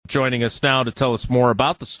joining us now to tell us more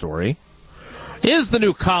about the story is the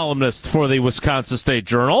new columnist for the Wisconsin State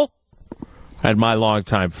Journal and my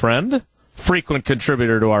longtime friend, frequent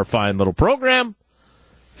contributor to our fine little program.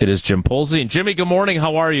 It is Jim Polzin. Jimmy, good morning.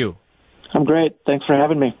 How are you? I'm great. Thanks for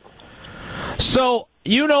having me. So,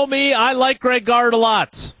 you know me, I like Greg Gard a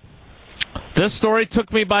lot. This story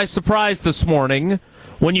took me by surprise this morning.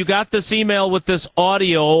 When you got this email with this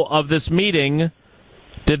audio of this meeting,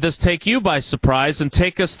 did this take you by surprise? And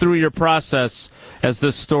take us through your process as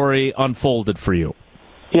this story unfolded for you.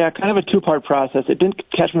 Yeah, kind of a two-part process. It didn't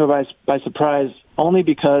catch me by surprise only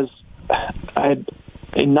because I had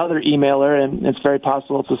another emailer, and it's very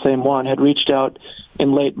possible it's the same one, had reached out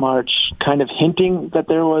in late March kind of hinting that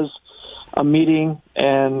there was a meeting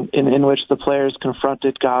and in which the players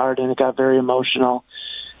confronted Gard, and it got very emotional.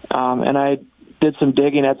 And I did some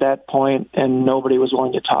digging at that point, and nobody was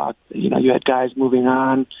willing to talk. You know, you had guys moving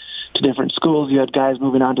on to different schools. You had guys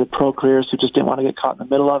moving on to pro careers who just didn't want to get caught in the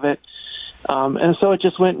middle of it. And so it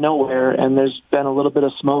just went nowhere, and there's been a little bit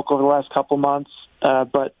of smoke over the last couple months,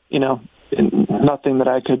 but, you know, nothing that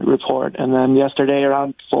I could report. And then yesterday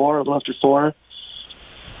around 4, a little after 4,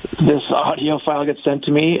 this audio file gets sent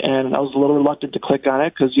to me, and I was a little reluctant to click on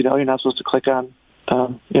it because, you know, you're not supposed to click on,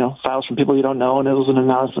 files from people you don't know, and it was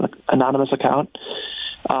an anonymous account.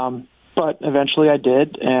 But eventually I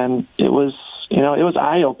did, and it was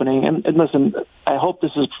eye-opening. And listen, I hope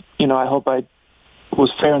I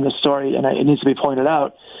was fair in this story, and it needs to be pointed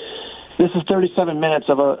out. This is 37 minutes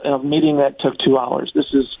of a meeting that took 2 hours.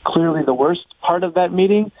 This is clearly the worst part of that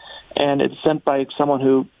meeting, and it's sent by someone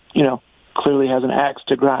who, you know, clearly has an axe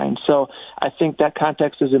to grind. So I think that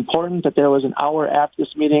context is important, that there was an hour after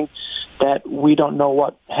this meeting that we don't know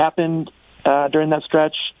what happened during that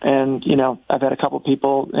stretch. And, you know, I've had a couple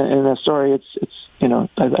people in the story,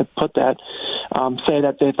 I put that, say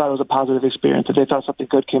that they thought it was a positive experience, that they thought something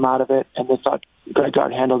good came out of it, and they thought Greg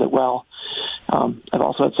Gard handled it well. I've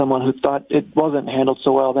also had someone who thought it wasn't handled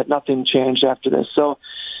so well, that nothing changed after this. So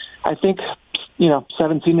I think, you know,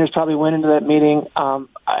 7 seniors probably went into that meeting.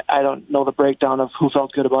 I don't know the breakdown of who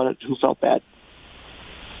felt good about it, who felt bad.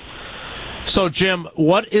 So, Jim,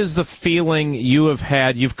 what is the feeling you have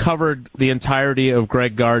had? You've covered the entirety of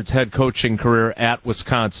Greg Gard's head coaching career at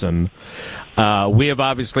Wisconsin. We have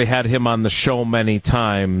obviously had him on the show many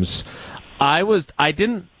times. I was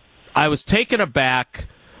taken aback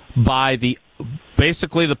by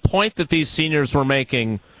basically the point that these seniors were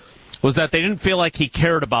making was that they didn't feel like he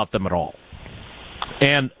cared about them at all.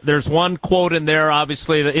 And there's one quote in there,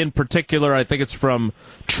 obviously, in particular, I think it's from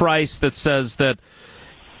Trice, that says that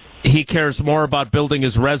he cares more about building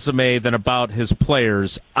his resume than about his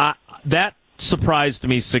players. That surprised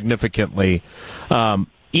me significantly.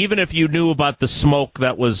 Even if you knew about the smoke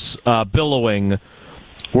that was billowing,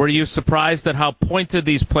 were you surprised at how pointed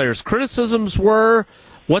these players' criticisms were?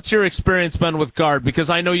 What's your experience been with Gard?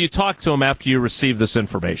 Because I know you talked to him after you received this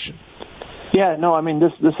information. Yeah, no, I mean,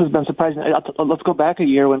 this has been surprising. Let's go back a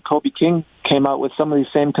year when Kobe King came out with some of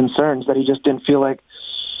these same concerns, that he just didn't feel like,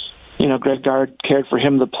 you know, Greg Gard cared for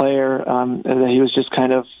him, the player, and that he was just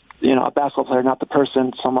kind of, you know, a basketball player, not the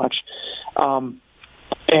person so much.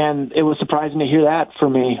 And it was surprising to hear that for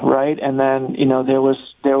me, right? And then, you know, there was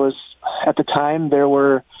at the time, there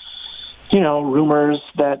were, you know, rumors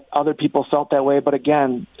that other people felt that way, but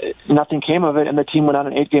again, nothing came of it, and the team went on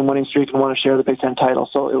an 8-game winning streak and won to share the Big Ten title.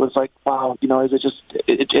 So it was like, wow, you know, is it just,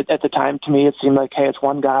 at the time, to me, it seemed like, hey, it's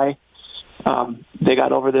one guy. They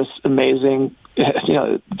got over this amazing, you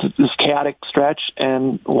know, this chaotic stretch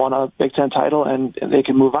and won a Big Ten title, and they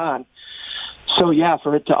can move on. So, yeah,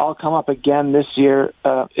 for it to all come up again this year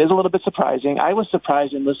is a little bit surprising. I was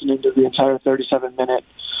surprised in listening to the entire 37-minute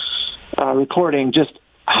recording, just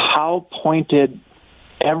how pointed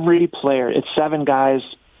every player, it's 7 guys,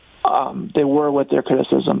 they were with their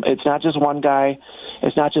criticism. It's not just one guy.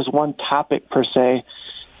 It's not just one topic per se.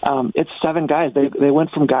 It's 7 guys. They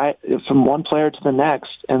went from one player to the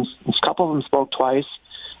next, and a couple of them spoke twice.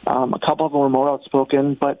 A couple of them were more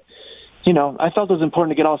outspoken, but, you know, I felt it was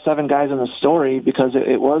important to get all 7 guys in the story because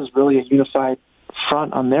it was really a unified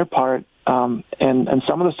front on their part. And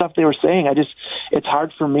some of the stuff they were saying, it's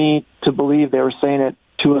hard for me to believe they were saying it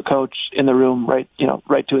to a coach in the room, right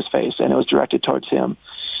to his face, and it was directed towards him.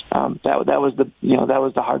 That was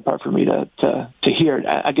the hard part for me to hear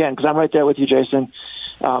again, because I'm right there with you, Jason.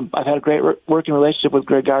 I've had a great working relationship with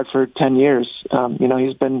Greg Gard for 10 years. You know,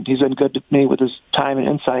 he's been good to me with his time and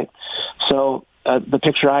insight. So the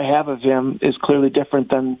picture I have of him is clearly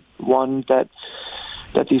different than one that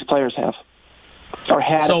these players have or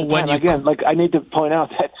had. So again, like I need to point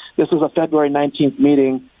out that this was a February 19th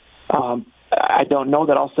meeting. I don't know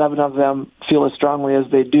that all 7 of them feel as strongly as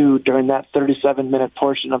they do during that 37-minute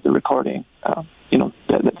portion of the recording.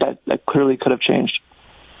 That clearly could have changed.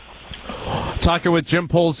 Talking with Jim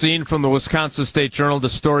Polzin from the Wisconsin State Journal. The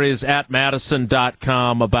story is at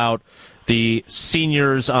Madison.com about the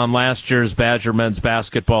seniors on last year's Badger men's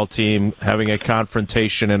basketball team having a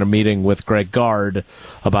confrontation in a meeting with Greg Gard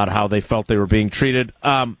about how they felt they were being treated.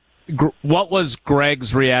 What was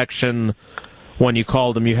Greg's reaction when you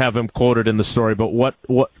called him? You have him quoted in the story, but what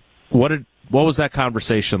was that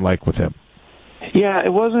conversation like with him? Yeah,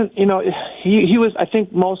 it wasn't. He was, I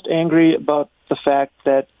think, most angry about the fact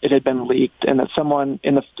that it had been leaked and that someone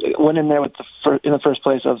went in there in the first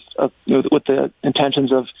place with the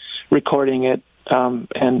intentions of recording it,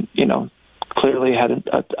 and clearly had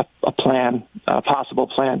a plan, a possible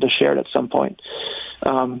plan to share it at some point.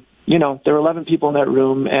 There were 11 people in that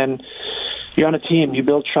room, and you're on a team. You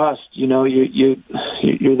build trust. You're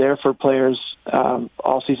there for players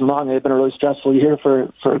all season long. It's been a really stressful year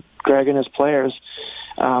for Greg and his players.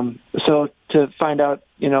 So to find out,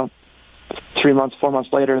 3 months, 4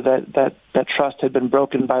 months later, that trust had been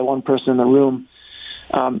broken by one person in the room,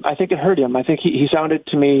 I think it hurt him. I think he sounded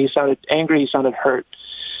angry. He sounded hurt.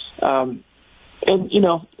 I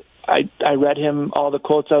read him all the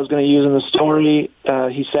quotes I was going to use in the story.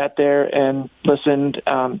 He sat there and listened,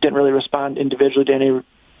 didn't really respond individually to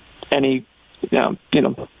any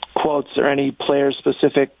quotes or any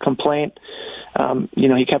player-specific complaint.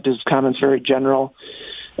 He kept his comments very general.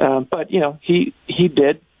 But he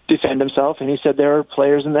did defend himself, and he said there were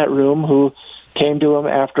players in that room who came to him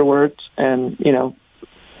afterwards and,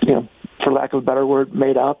 for lack of a better word,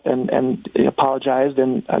 made up and apologized.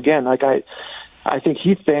 And again, I think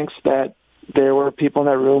he thinks that there were people in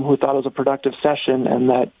that room who thought it was a productive session, and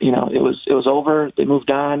that it was over. They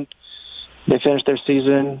moved on. They finished their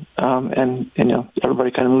season, and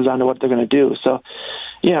everybody kind of moves on to what they're going to do. So,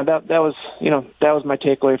 that was my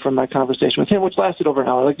takeaway from my conversation with him, which lasted over an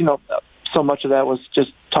hour. So much of that was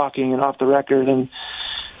just talking and off the record, and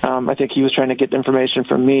I think he was trying to get information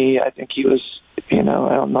from me. I think he was, I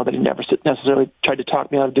don't know that he never necessarily tried to talk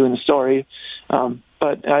me out of doing the story.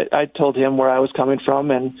 But I told him where I was coming from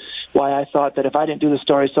and why I thought that if I didn't do the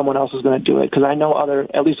story, someone else was going to do it. Because I know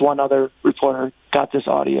at least one other reporter got this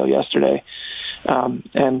audio yesterday.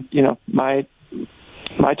 And my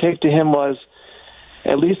take to him was,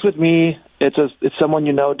 at least with me, it's someone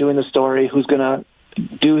doing the story who's going to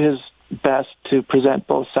do his best to present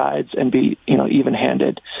both sides and be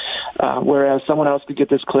even-handed. Whereas someone else could get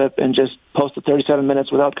this clip and just post it 37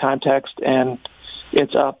 minutes without context, and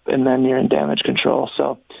it's up, and then you're in damage control.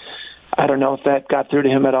 So I don't know if that got through to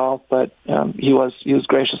him at all, but he was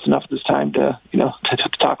gracious enough this time to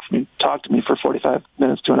talk to me for 45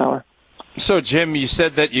 minutes to an hour. So, Jim, you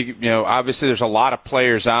said that obviously there's a lot of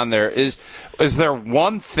players on there. Is there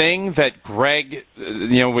one thing that Greg,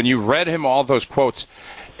 when you read him all those quotes,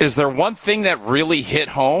 is there one thing that really hit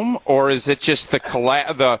home, or is it just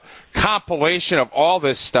the compilation of all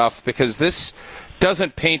this stuff? Because this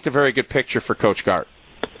doesn't paint a very good picture for Coach Gard.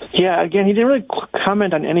 Yeah, again, he didn't really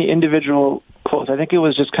comment on any individual quotes. I think it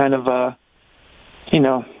was just kind of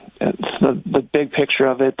the big picture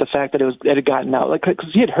of it, the fact that it had gotten out,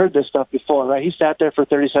 because he had heard this stuff before, right? He sat there for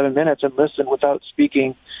 37 minutes and listened without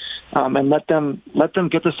speaking, and let them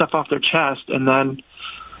get the stuff off their chest. And then,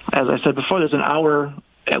 as I said before, there's an hour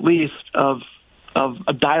at least of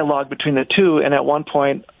a dialogue between the two. And at one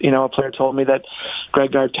point, a player told me that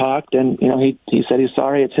Greg Gard talked, and he said he's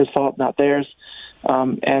sorry, it's his fault, not theirs.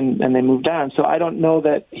 And they moved on. So I don't know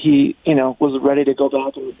that he, was ready to go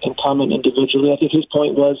back and comment individually. I think his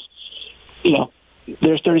point was,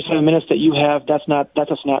 there's 37 minutes that you have. That's a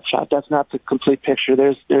snapshot. That's not the complete picture.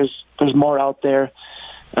 There's more out there.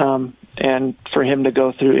 And for him to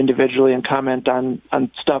go through individually and comment on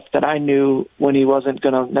stuff that I knew when he wasn't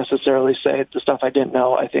going to necessarily say the stuff I didn't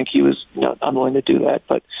know, I think he was unwilling to do that.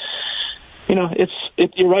 But,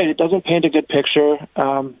 you're right. It doesn't paint a good picture.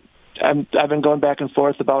 I've been going back and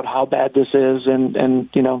forth about how bad this is, and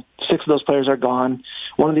 6 of those players are gone.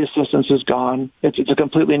 One of the assistants is gone. It's a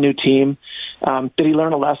completely new team. Did he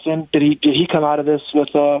learn a lesson? Did he come out of this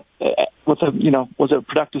with a was it a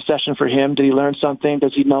productive session for him? Did he learn something?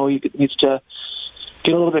 Does he know he needs to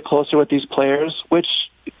get a little bit closer with these players? Which,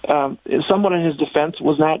 somewhat in his defense,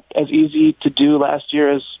 was not as easy to do last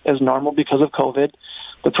year as normal because of COVID,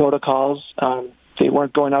 the protocols. They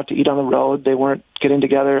weren't going out to eat on the road. They weren't getting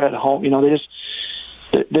together at home.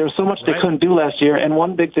 There was so much they couldn't do last year. And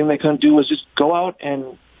one big thing they couldn't do was just go out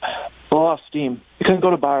and blow off steam. They couldn't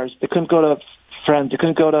go to bars. They couldn't go to friends. They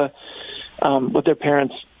couldn't go to with their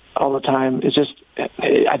parents. all the time.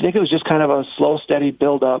 I think it was just kind of a slow, steady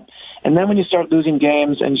build-up. And then when you start losing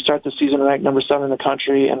games and you start the season ranked number 7 in the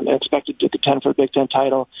country and expected to contend for a Big Ten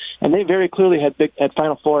title, and they very clearly had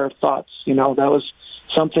Final Four thoughts. That was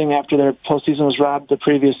something after their postseason was robbed the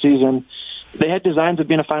previous season. They had designs of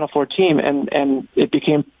being a Final Four team, and it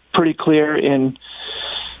became pretty clear in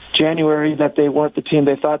January that they weren't the team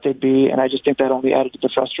they thought they'd be, and I just think that only added to the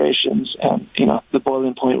frustrations. And, the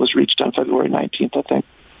boiling point was reached on February 19th, I think.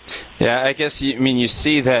 Yeah, I guess, you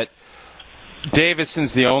see that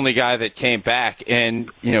Davidson's the only guy that came back, and,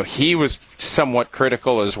 he was somewhat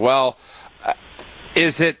critical as well.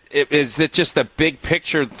 Is it just a big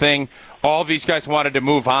picture thing? All these guys wanted to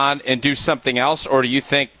move on and do something else, or do you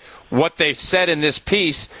think what they said in this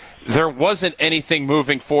piece, there wasn't anything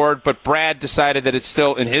moving forward, but Brad decided that it's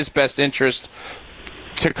still in his best interest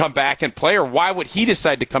to come back and play? Or why would he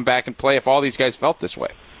decide to come back and play if all these guys felt this way?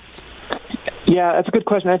 Yeah, that's a good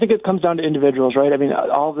question. I think it comes down to individuals, right? I mean,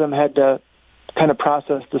 all of them had to kind of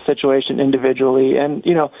process the situation individually. And,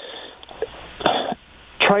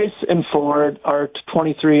 Trice and Ford are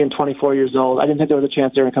 23 and 24 years old. I didn't think there was a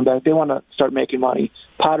chance they were going to come back. They want to start making money.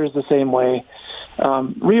 Potter's the same way.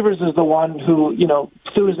 Reavers is the one who,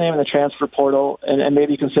 threw his name in the transfer portal and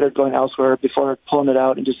maybe considered going elsewhere before pulling it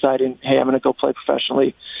out and deciding, hey, I'm going to go play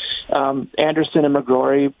professionally. Anderson and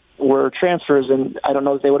McGrory were transfers, and I don't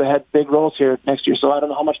know if they would have had big roles here next year, so I don't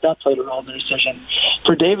know how much that played a role in the decision.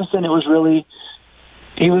 For Davison, it was really,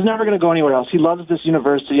 he was never going to go anywhere else. He loves this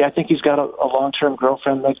university. I think he's got a long-term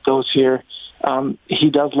girlfriend that goes here. He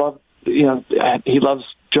does love, he loves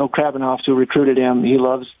Joe Krabbenhoft, who recruited him. He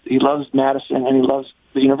loves Madison, and he loves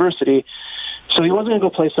the university. So he wasn't going to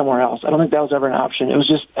go play somewhere else. I don't think that was ever an option. It was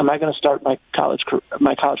just, am I going to start my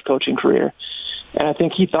college coaching career? And I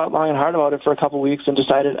think he thought long and hard about it for a couple of weeks and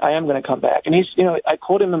decided, I am going to come back. And he's, I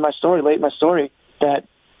quote him in my story, late in my story, that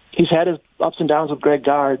he's had his ups and downs with Greg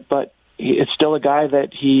Gard, but it's still a guy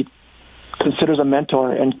that he considers a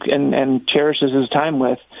mentor and cherishes his time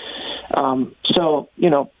with. So,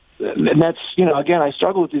 and that's, again, I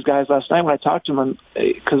struggled with these guys last night when I talked to them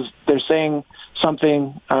because they're saying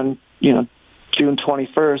something on, June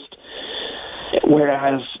 21st,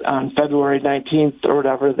 whereas on February 19th or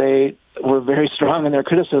whatever, they were very strong in their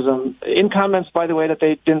criticism, in comments, by the way, that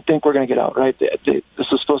they didn't think we're going to get out, right? This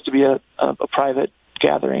was supposed to be a private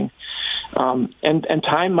gathering. And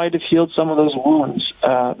time might have healed some of those wounds,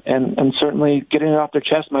 and certainly getting it off their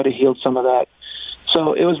chest might have healed some of that.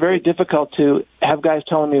 So it was very difficult to have guys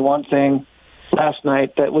telling me one thing last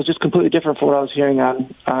night that was just completely different from what I was hearing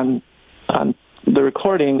on the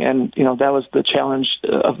recording, and that was the challenge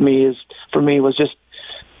for me was just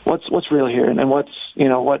what's real here, and what's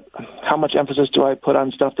how much emphasis do I put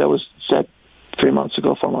on stuff that was said 4 months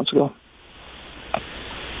ago.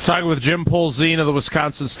 Talking with Jim Polzin of the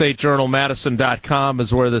Wisconsin State Journal, Madison.com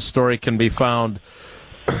is where this story can be found.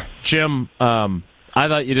 Jim, I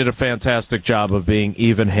thought you did a fantastic job of being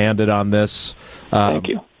even-handed on this. Thank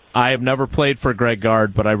you. I have never played for Greg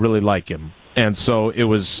Gard, but I really like him. And so it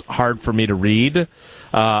was hard for me to read.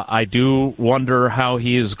 I do wonder how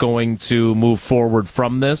he is going to move forward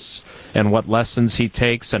from this and what lessons he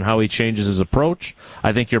takes and how he changes his approach.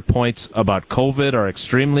 I think your points about COVID are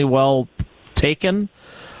extremely well taken.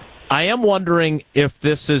 I am wondering if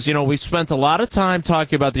this is, we've spent a lot of time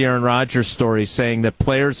talking about the Aaron Rodgers story, saying that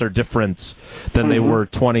players are different than they were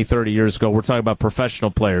 20, 30 years ago. We're talking about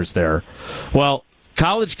professional players there. Well,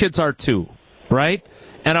 college kids are too, right?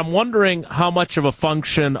 And I'm wondering how much of a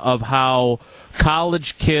function of how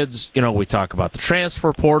college kids, we talk about the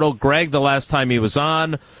transfer portal. Greg, the last time he was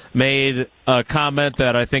on, made a comment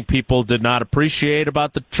that I think people did not appreciate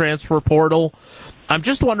about the transfer portal. I'm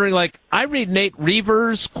just wondering, I read Nate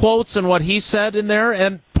Reavers' quotes and what he said in there,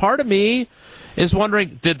 and part of me is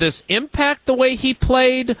wondering, did this impact the way he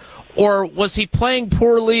played, or was he playing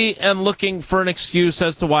poorly and looking for an excuse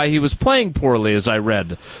as to why he was playing poorly, as I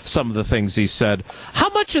read some of the things he said? How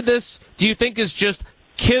much of this do you think is just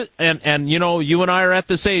kid, and you and I are at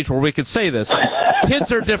this age where we could say this,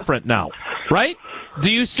 kids are different now, right? Do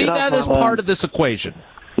you see that as part of this equation?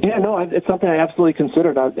 Yeah, no, it's something I absolutely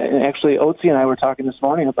considered. Actually, Otzi and I were talking this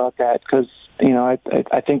morning about that because,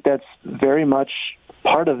 I think that's very much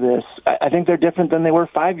part of this. I think they're different than they were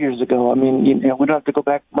 5 years ago. I mean, we don't have to go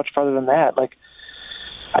back much farther than that.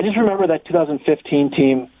 I just remember that 2015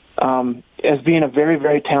 team as being a very,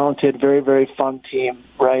 very talented, very, very fun team,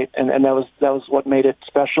 right? And that was what made it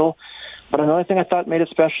special. But another thing I thought made it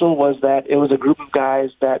special was that it was a group of guys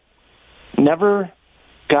that never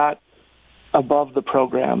got above the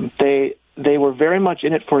program. They were very much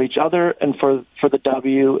in it for each other and for the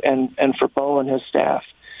W and for Bo and his staff.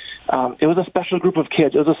 It was a special group of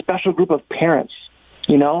kids. It was a special group of parents.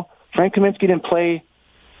 You know, Frank Kaminsky didn't play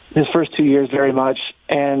his first 2 years very much,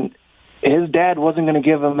 and his dad wasn't going to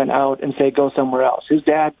give him an out and say, go somewhere else. His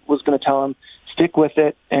dad was going to tell him, stick with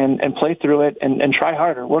it and play through it and try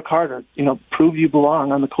harder, work harder, you know, prove you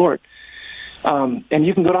belong on the court. And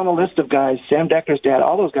you can go down the list of guys, Sam Decker's dad,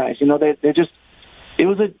 all those guys, you know, they just, it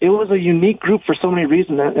was a unique group for so many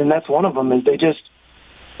reasons. And that's one of them is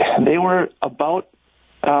they were about,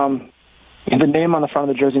 the name on the front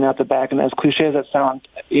of the jersey, not the back. And as cliche as that sounds,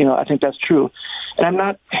 you know, I think that's true. And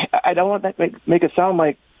I don't want to make it sound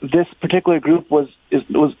like this particular group was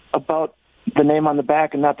about the name on the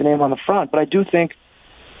back and not the name on the front. But I do think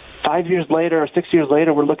 5 years later or 6 years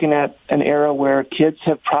later, we're looking at an era where kids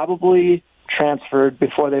have probably transferred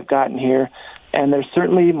before they've gotten here, and they're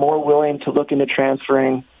certainly more willing to look into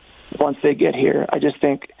transferring once they get here. I just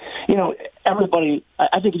think, you know, everybody,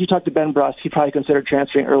 I think if you talk to Ben Brust, he probably considered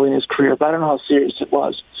transferring early in his career, but I don't know how serious it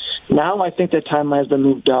was. Now I think that timeline has been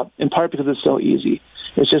moved up, in part because it's so easy.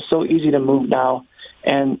 It's just so easy to move now.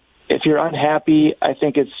 And if you're unhappy, I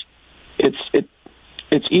think it's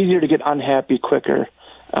easier to get unhappy quicker.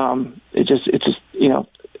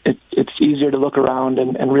 It's easier to look around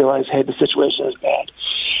and realize, hey, the situation is bad.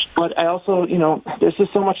 But I also, you know, there's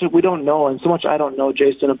just so much that we don't know, and so much I don't know,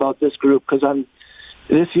 Jason, about this group, because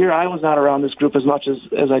this year I was not around this group as much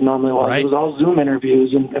as I normally was. Right. It was all Zoom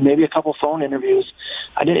interviews and maybe a couple phone interviews.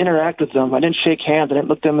 I didn't interact with them. I didn't shake hands. I didn't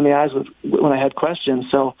look them in the eyes when I had questions.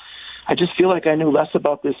 So I just feel like I knew less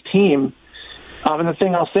about this team. And the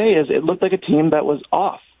thing I'll say is it looked like a team that was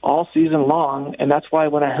off all season long, and that's why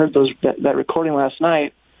when I heard that recording last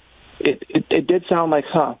night, it did sound like,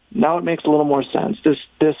 now it makes a little more sense.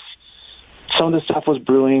 Some of this stuff was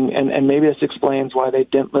brewing, and maybe this explains why they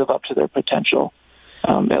didn't live up to their potential.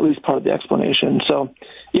 At least part of the explanation. So,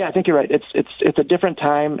 yeah, I think you're right. It's a different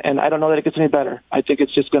time, and I don't know that it gets any better. I think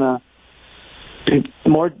it's just going to be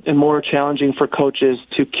more and more challenging for coaches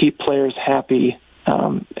to keep players happy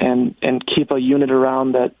and keep a unit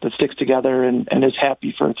around that sticks together and is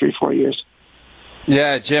happy for 3-4 years.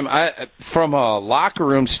 Yeah, Jim, from a locker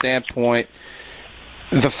room standpoint,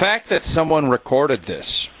 the fact that someone recorded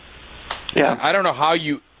this, I don't know how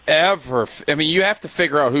you ever – I mean, you have to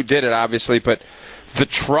figure out who did it, obviously, but the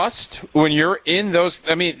trust when you're in those –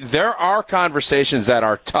 I mean, there are conversations that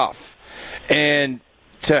are tough. And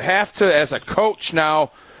to have to, as a coach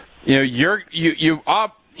now, you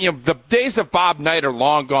know, the days of Bob Knight are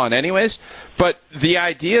long gone anyways, but the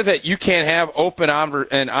idea that you can't have open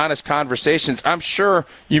and honest conversations, I'm sure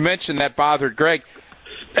you mentioned that bothered Greg.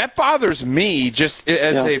 That bothers me just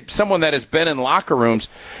as someone that has been in locker rooms.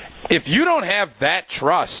 If you don't have that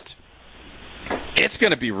trust, it's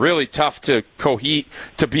going to be really tough to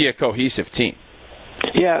be a cohesive team.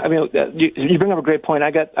 Yeah, I mean, you bring up a great point.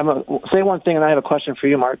 I'm going to say one thing, and I have a question for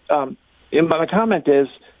you, Mark. My comment is,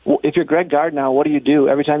 if you're Greg Gard now, what do you do?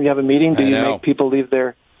 Every time you have a meeting, do you make people leave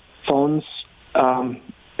their phones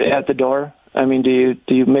at the door? I mean, do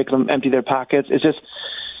you make them empty their pockets? This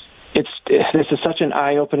is such an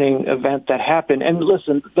eye-opening event that happened. And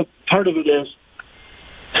listen, the part of it is,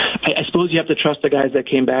 I suppose you have to trust the guys that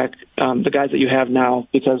came back, the guys that you have now,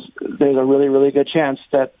 because there's a really, really good chance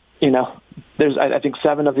that, you know, I think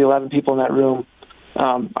 7 of the 11 people in that room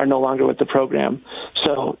are no longer with the program.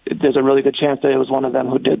 So there's a really good chance that it was one of them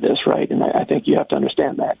who did this, right? And I think you have to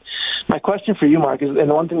understand that. My question for you, Mark, is, and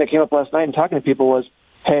the one thing that came up last night in talking to people was,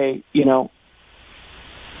 hey, you know,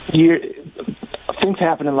 things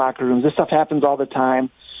happen in locker rooms. This stuff happens all the time.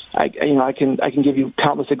 I can give you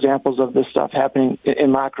countless examples of this stuff happening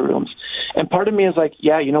in locker rooms. And part of me is like,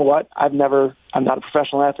 yeah, you know what? I'm not a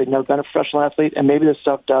professional athlete, never been a professional athlete, and maybe this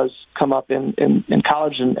stuff does come up in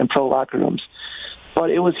college and pro locker rooms. But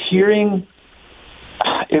it was hearing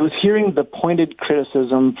the pointed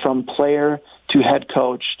criticism from player to head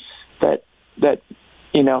coach that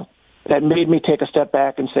made me take a step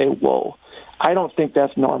back and say, whoa, I don't think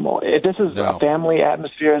that's normal. If this is a family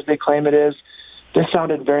atmosphere as they claim it is, this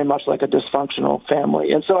sounded very much like a dysfunctional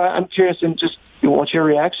family. And so I'm curious in just what your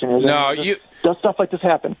reaction is. Does stuff like this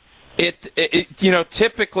happen?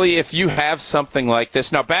 Typically if you have something like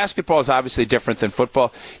this, now basketball is obviously different than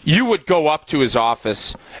football. You would go up to his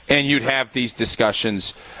office and you'd have these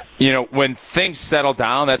discussions, when things settle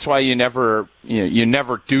down. That's why you never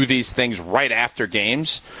do these things right after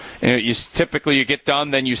games. Typically you get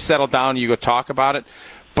done, then you settle down, and you go talk about it.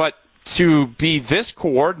 But to be this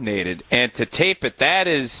coordinated and to tape it,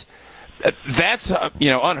 that's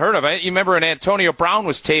unheard of. You remember when Antonio Brown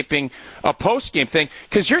was taping a post-game thing,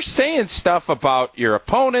 because you're saying stuff about your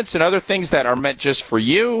opponents and other things that are meant just for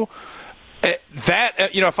you.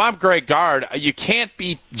 If I'm Greg Gard, you can't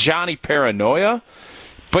be Johnny Paranoia,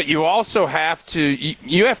 but you also have to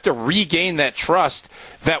regain that trust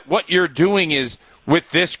that what you're doing is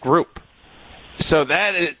with this group. So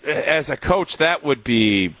that, as a coach, that would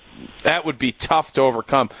be tough to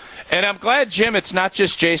overcome. And I'm glad, Jim, it's not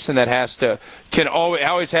just Jason that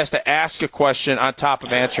always has to ask a question on top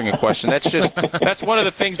of answering a question. That's one of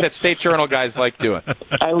the things that State Journal guys like doing.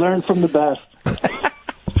 I learned from the best.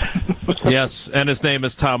 Yes, and his name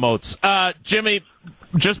is Tom Oates. Jimmy,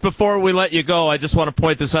 just before we let you go, I just want to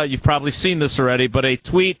point this out. You've probably seen this already, but a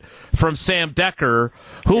tweet from Sam Decker,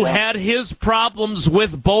 who had his problems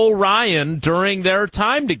with Bo Ryan during their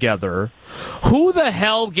time together. Who the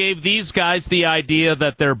hell gave these guys the idea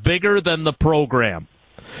that they're bigger than the program?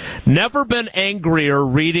 Never been angrier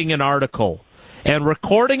reading an article. And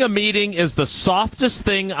recording a meeting is the softest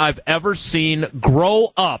thing I've ever seen.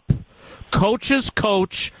 Grow up. Coaches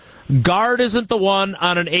coach. Gard isn't the one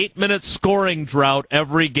on an 8-minute scoring drought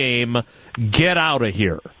every game. Get out of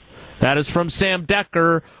here. That is from Sam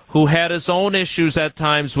Decker, who had his own issues at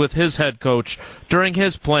times with his head coach during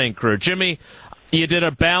his playing career. Jimmy, you did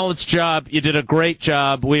a balanced job. You did a great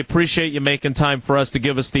job. We appreciate you making time for us to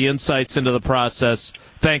give us the insights into the process.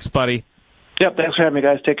 Thanks, buddy. Yep, thanks for having me,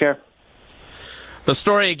 guys. Take care. The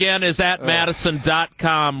story, again, is at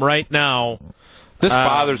Madison.com right now. This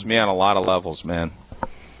bothers me on a lot of levels, man.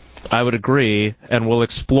 I would agree, and we'll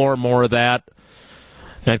explore more of that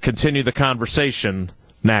and continue the conversation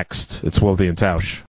next. It's Wilde Tausch.